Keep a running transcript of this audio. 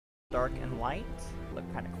dark and light look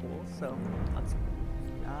kind of cool, so let's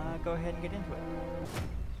go ahead and get into it.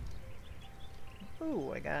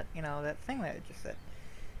 Ooh, I got, you know, that thing that I just said.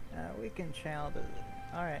 Weakened child.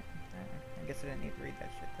 Alright. I guess I didn't need to read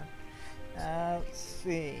that shit though. Let's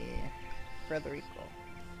see. Frederico.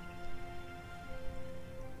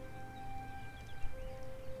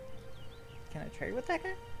 Can I trade with that guy?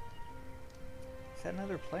 Is that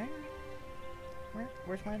another player?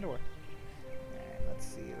 Where's my door? Alright, let's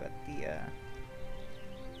see what the,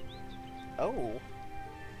 O?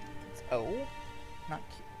 It's O? Not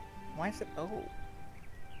Q. Why is it O?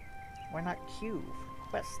 Why not Q?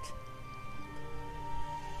 Quest.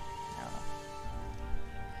 No.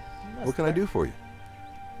 What can I do for you?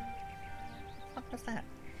 What was that?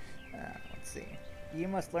 Let's see. You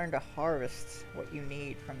must learn to harvest what you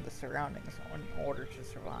need from the surroundings in order to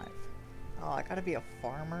survive. Oh, I gotta be a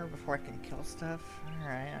farmer before I can kill stuff?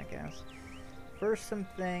 Alright, I guess. First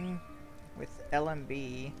something with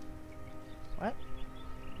LMB. What?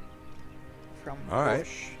 From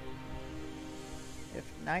bush. If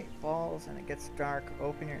night falls and it gets dark,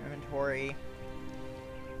 open your inventory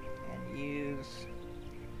and use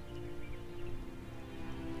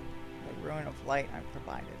the Ruin of Light I've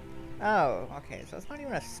provided. Oh, okay, so it's not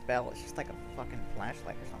even a spell, it's just like a fucking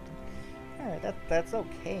flashlight or something. Alright, that's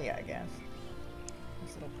okay, I guess.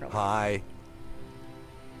 This little probably... Hi.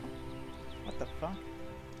 What the fuck?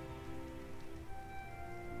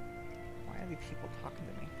 Why are these people talking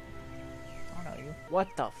to me? I don't know you. What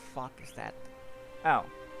the fuck is that? Oh,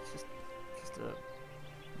 it's just a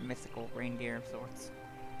mythical reindeer of sorts.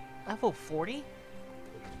 Level 40?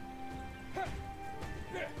 Dead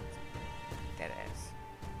ass.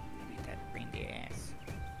 Maybe that reindeer ass.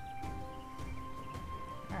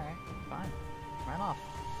 Alright, fine. Run off.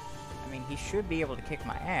 I mean, he should be able to kick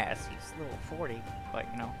my ass. He's level 40, but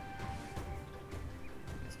you know.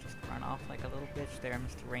 Let's just run off like a little bitch there,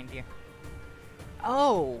 Mr. Reindeer.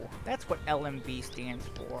 Oh! That's what LMB stands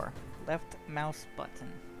for. Left mouse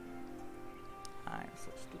button. I'm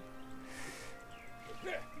so stupid.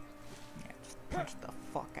 Yeah, just punch the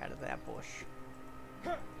fuck out of that bush.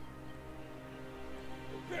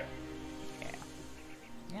 Yeah.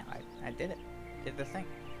 Yeah, I did it. Did the thing.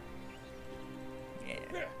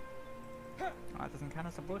 Yeah. Oh, that doesn't count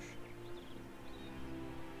as a bush?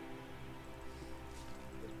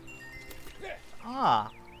 Ah!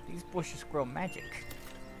 These bushes grow magic.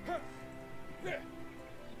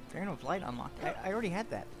 Drain of Light unlocked. I already had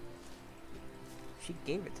that. She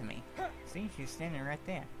gave it to me. See, she's standing right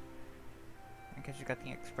there. I guess she got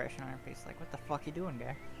the expression on her face like, what the fuck you doing,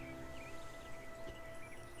 guy?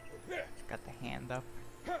 She's got the hand up.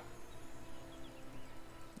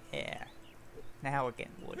 Yeah. Now we're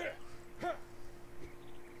getting wood.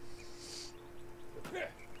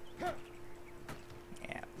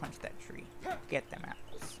 Yeah, punch that tree. Get them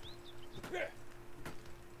apples.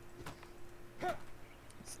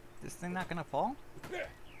 Is this thing not gonna fall?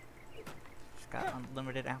 It's got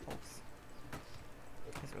unlimited apples.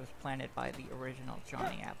 Because it was planted by the original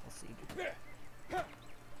Johnny Appleseed.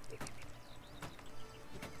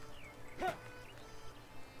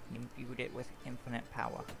 He imbued it with infinite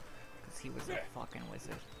power. Because he was a fucking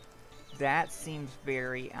wizard. That seems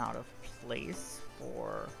very out of place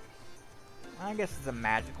for... I guess it's a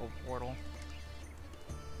magical portal.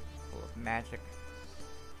 Full of magic.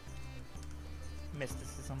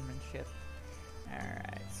 Mysticism and shit.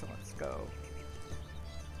 Alright, so let's go.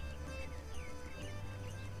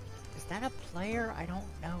 Is that a player? I don't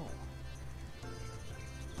know.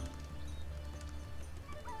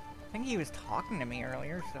 I think he was talking to me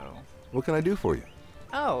earlier, so... What can I do for you?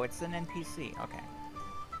 Oh, it's an NPC. Okay.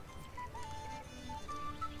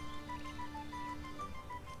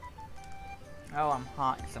 Oh, I'm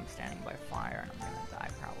hot because I'm standing by fire and I'm gonna die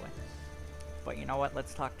probably. But you know what?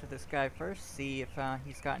 Let's talk to this guy first. See if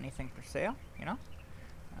he's got anything for sale. You know?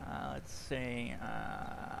 Let's see.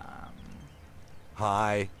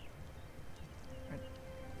 Hi.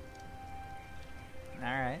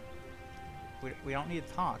 Alright. We don't need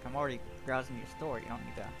to talk. I'm already browsing your store. You don't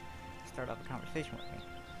need to start up a conversation with me.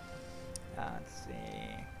 Let's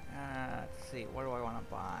see. Let's see. What do I want to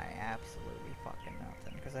buy? Absolutely fucking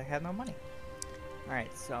nothing. Because I have no money.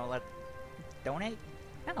 Alright, so let's... Donate?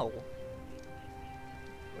 No.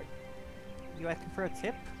 Wait. You asking for a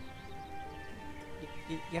tip?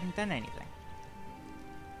 You haven't done anything.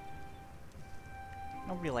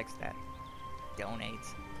 Nobody likes that. Donate.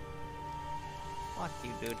 Fuck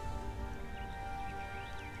you, dude.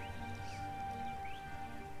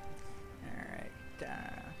 Alright,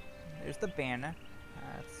 there's the banner.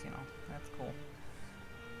 That's, you know, that's cool.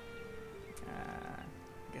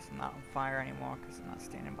 guess I'm not on fire anymore because I'm not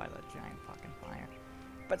standing by the giant fucking fire.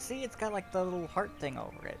 But see, it's got like the little heart thing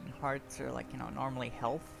over it, and hearts are like, you know, normally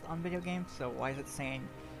health on video games, so why is it saying,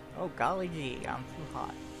 oh golly gee, I'm too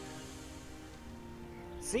hot?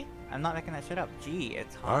 See? I'm not making that shit up. Gee,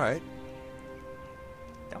 it's hot. Alright.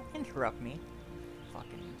 Don't interrupt me.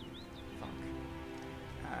 Fucking fuck.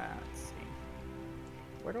 Let's see.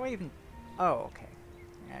 Where do I even... Oh, okay.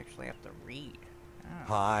 I actually have to read. Oh.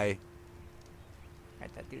 Hi.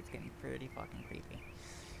 Right, that dude's getting pretty fucking creepy.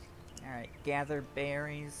 Alright, gather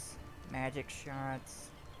berries, magic shards,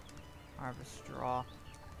 harvest straw.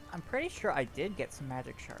 I'm pretty sure I did get some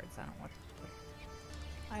magic shards.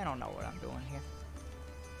 I don't know what I'm doing here.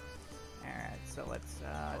 Alright, so let's,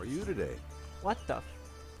 How are you today? What the f...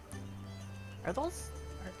 Are those...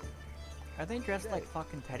 Are they dressed like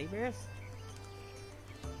fucking teddy bears?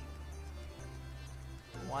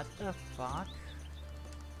 What the fuck?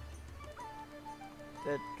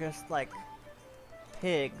 They're dressed like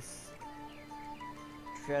pigs.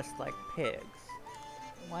 Dressed like pigs.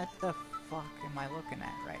 What the fuck am I looking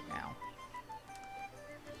at right now?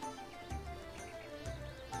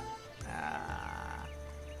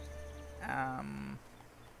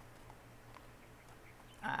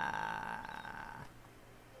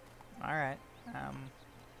 Alright.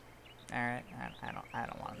 Alright. I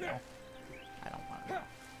don't want to know. I don't want to know.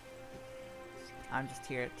 I'm just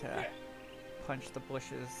here to punch the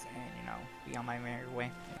bushes and, you know, be on my merry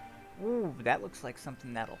way. Ooh, that looks like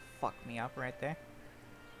something that'll fuck me up right there.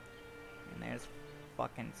 And there's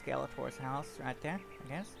fucking Skeletor's house right there, I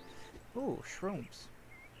guess. Ooh, shrooms.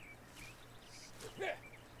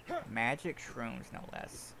 Magic shrooms, no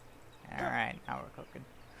less. Alright, now we're cooking.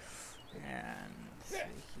 And let's see,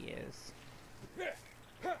 he is.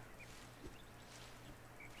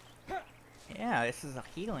 Yeah, this is a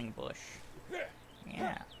healing bush.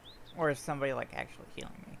 Yeah. Or is somebody, like, actually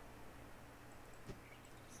healing me?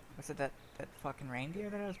 Was it that fucking reindeer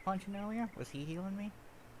that I was punching earlier? Was he healing me?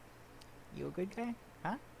 You a good guy?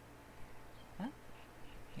 Huh? Huh?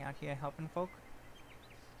 You out here helping folk?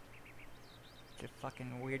 Just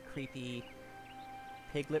fucking weird, creepy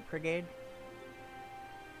piglet brigade?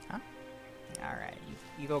 Huh? Alright,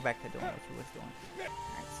 you go back to doing what you was doing.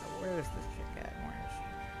 Alright, so where is this chick at? Where is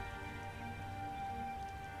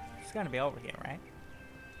she? She's gonna be over here, right?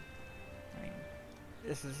 I mean,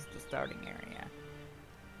 this is the starting area.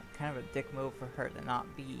 Kind of a dick move for her to not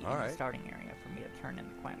be in the starting area for me to turn in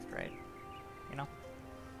the quest, right? You know?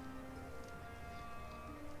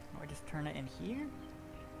 Or just turn it in here?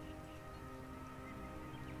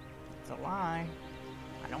 It's a lie.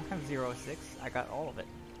 I don't have 0-6. I got all of it.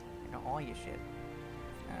 I got all your shit.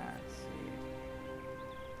 Let's see.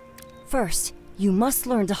 First, you must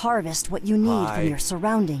learn to harvest what you need from your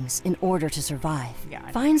surroundings in order to survive.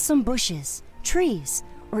 Yeah, Find some bushes, trees,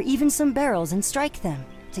 or even some barrels and strike them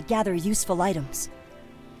to gather useful items.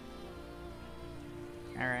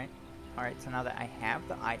 Alright. Alright, so now that I have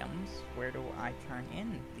the items, where do I turn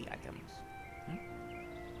in the items?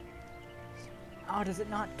 Oh, does it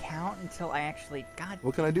not count until I actually... God...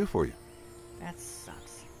 What can I do for you? That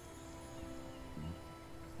sucks.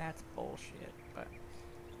 That's bullshit, but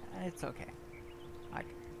it's okay.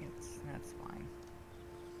 That's fine.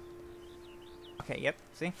 Okay, yep,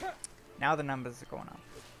 see? Now the numbers are going up.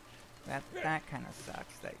 That kind of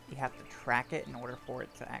sucks, that you have to track it in order for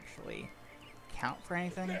it to actually count for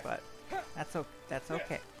anything, but that's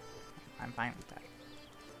okay. I'm fine with that.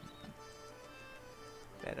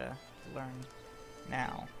 Better learn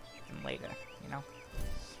now than later, you know?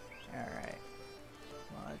 Alright.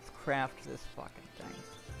 Well, let's craft this fucking thing.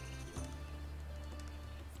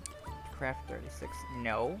 Craft 36.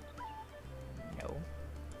 No. No.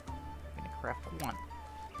 I'm gonna craft 1.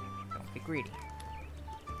 Don't be greedy.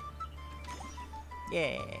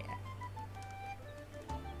 Yeah.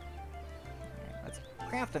 Alright, let's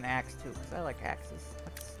craft an axe too, because I like axes.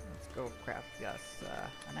 Let's go craft us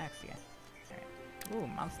an axe again. Alright. Ooh,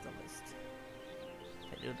 monster list.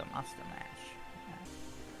 To do the monster mash.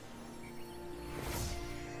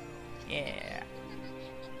 Yeah.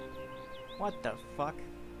 What the fuck?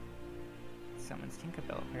 Someone's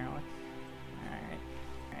Tinkerbell, apparently. Alright.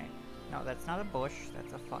 Alright. No, that's not a bush.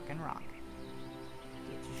 That's a fucking rock.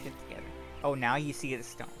 Get your shit together. Oh, now you see the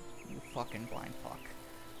stone. You fucking blind fuck.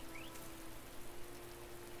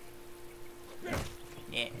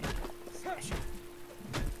 Yeah. Smash it.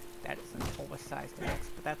 That is an oversized axe,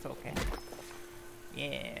 but that's okay.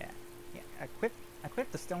 Yeah. Yeah.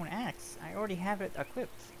 Equip the stone axe. I already have it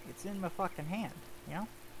equipped. It's in my fucking hand, you know?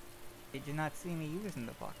 Did you not see me using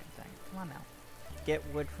the fucking thing? Come on now. Get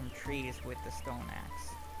wood from trees with the stone axe.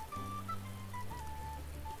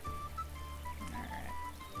 Alright.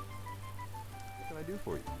 I do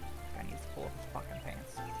for you? Guy needs to pull up his fucking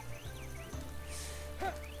pants.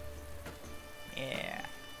 Yeah.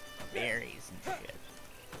 Berries and shit.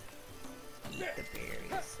 Eat the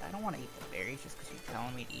berries. I don't want to eat the berries just because you're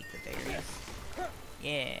telling me to eat the berries.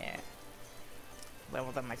 Yeah.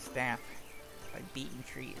 Leveled up my staff by beating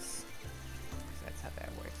trees. That's how that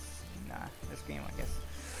works in this game, I guess.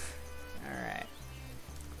 Alright.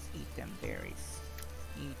 Let's eat them berries.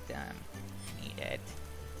 Eat them. Eat it.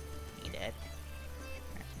 Eat it.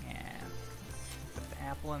 Yeah. Let's put the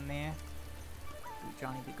apple in there. Do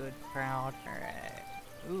Johnny be good, proud. Alright.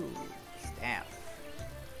 Ooh, staff.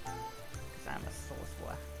 Because I'm a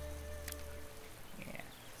sorcerer. Yeah.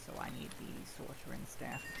 So I need the sorcerer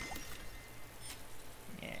staff.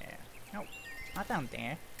 Yeah. Nope. Not down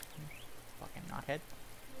there. Fucking knothead.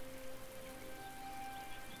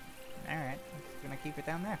 Alright, I'm just gonna keep it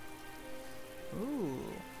down there.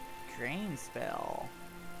 Ooh, drain spell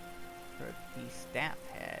for the staff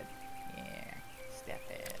head. Yeah, staff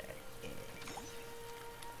head.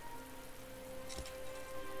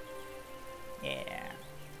 Yeah.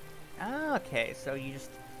 Yeah. Okay, so you just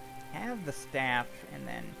have the staff, and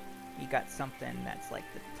then you got something that's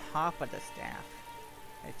like the top of the staff.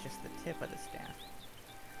 It's just the tip of the staff.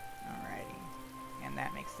 Alrighty, and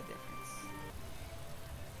that makes the difference.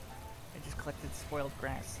 I just collected spoiled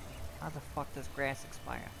grass. How the fuck does grass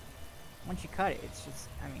expire? Once you cut it, it's just,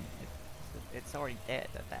 I mean, it's already dead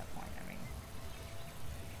at that point. I mean,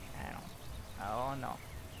 I don't, oh no.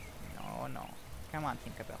 No, no. Come on,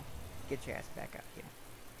 Tinkerbell. Get your ass back up here.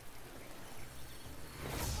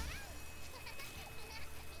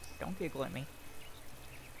 Don't giggle at me.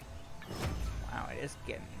 Wow, it is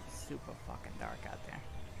getting super fucking dark out there.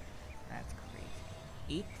 That's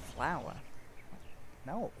crazy. Eat flour.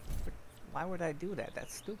 No. Why would I do that?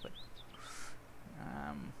 That's stupid.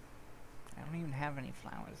 I don't even have any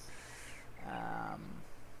flowers.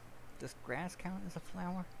 Does grass count as a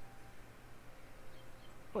flower?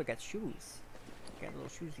 Oh, I got shoes. Got little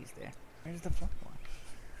shoesies there. Where's the flower?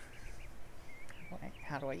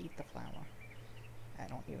 How do I eat the flower? I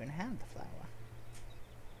don't even have the flower.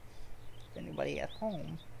 If anybody at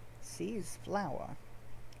home sees flower,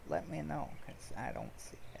 let me know, because I don't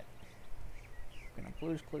see it. I'm gonna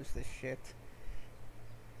Blue's Clues this shit.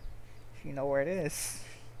 If you know where it is,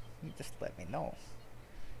 you just let me know.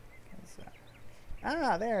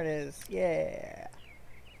 Ah, there it is. Yeah.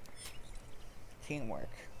 Teamwork.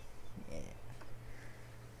 Yeah.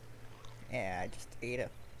 Yeah, I just ate a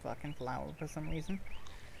fucking flower for some reason.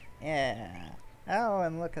 Yeah. Oh,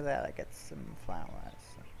 and look at that. I get some flowers.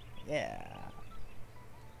 Yeah.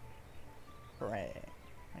 Hooray.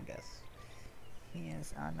 I guess.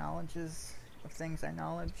 Here's our knowledges of things I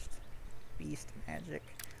knowledged. Beast magic.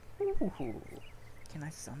 Ooh. Can I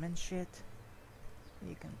summon shit?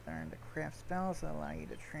 You can learn to craft spells that allow you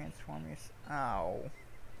to transform your... Oh.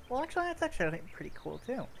 Well, actually, that's actually pretty cool,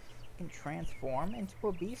 too. You can transform into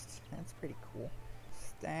a beast. That's pretty cool.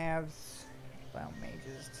 Staves allow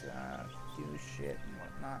mages to do shit and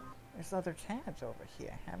whatnot. There's other tabs over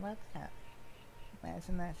here. How about that?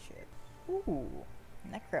 Imagine that shit. Ooh.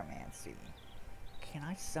 Necromancy. Can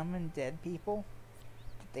I summon dead people?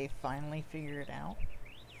 Did they finally figure it out?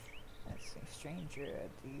 Let's see. Stranger,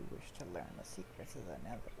 do you wish to learn the secrets of the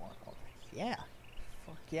netherworld? Yeah.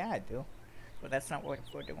 Fuck yeah, I do. But that's not what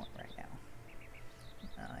we're doing right now.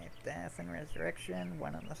 If death and resurrection,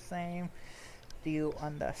 one and the same. Do you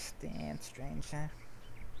understand, stranger?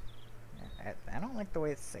 I don't like the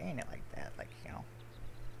way it's saying it like that. Like, you know.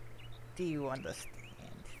 Do you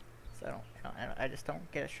understand? So I just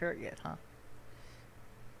don't get a shirt yet, huh?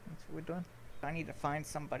 That's what we're doing. I need to find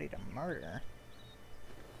somebody to murder.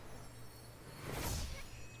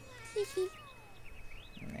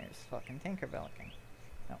 And there's fucking Tinkerbell again.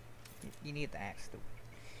 No, you need the axe, stupid.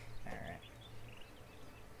 Alright.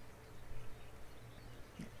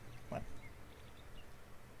 What?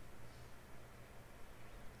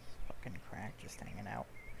 Fucking crack just hanging out.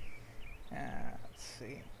 Let's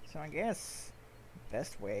see. So I guess the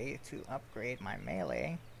best way to upgrade my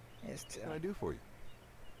melee is to... What can I do for you?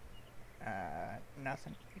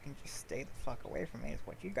 Nothing. You can just stay the fuck away from me is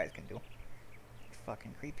what you guys can do.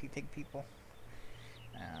 Fucking creepy pig people.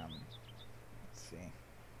 Let's see.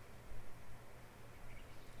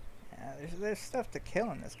 There's stuff to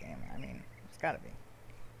kill in this game. I mean, it's gotta be.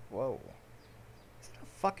 Whoa. Is it a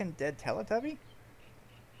fucking dead Teletubby?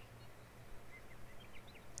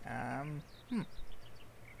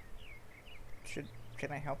 Should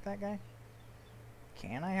I help that guy?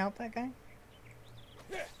 Can I help that guy?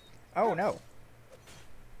 Oh no.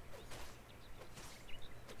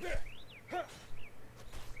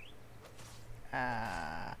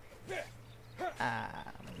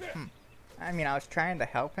 I mean, I was trying to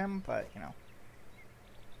help him, but, you know.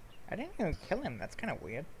 I didn't even kill him. That's kind of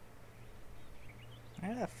weird.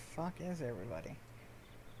 Where the fuck is everybody?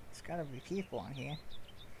 There's gotta be people on here.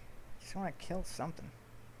 Just want to kill something.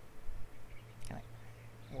 Can I?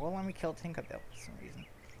 Well, let me kill Tinkerbell for some reason.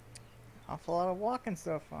 Awful lot of walking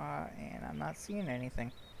so far, and I'm not seeing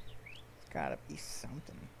anything. There's gotta be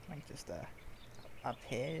something. Like just a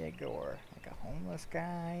pig or like a homeless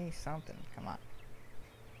guy. Something. Come on.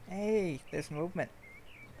 Hey, there's movement.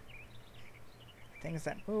 Things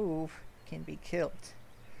that move can be killed.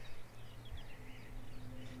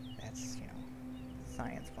 That's, you know,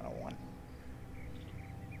 Science 101.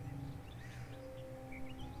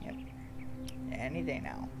 Yep. Any day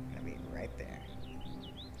now. Gonna be right there.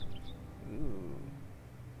 Ooh.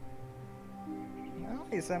 Well,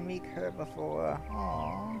 he's a meek herbivore.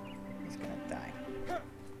 Aww. He's gonna die.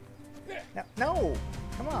 No! No!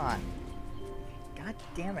 Come on! God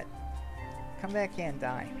damn it. Come back here and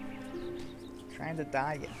die. Trying to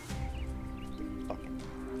die yet. You fucking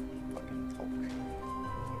poke.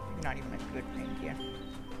 You're not even a good reindeer.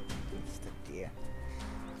 You're just a deer.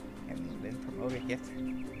 Haven't even been promoted yet.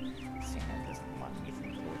 Santa doesn't want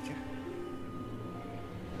anything to do with you.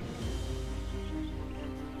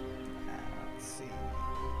 Let's see.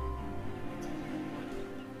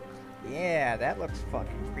 Yeah, that looks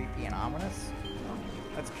fucking creepy and ominous.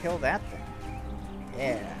 Let's kill that thing.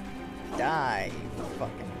 Yeah. Die, you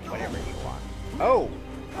fucking whatever you want. Oh!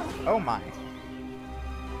 Oh my.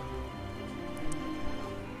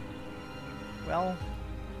 Well,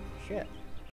 shit.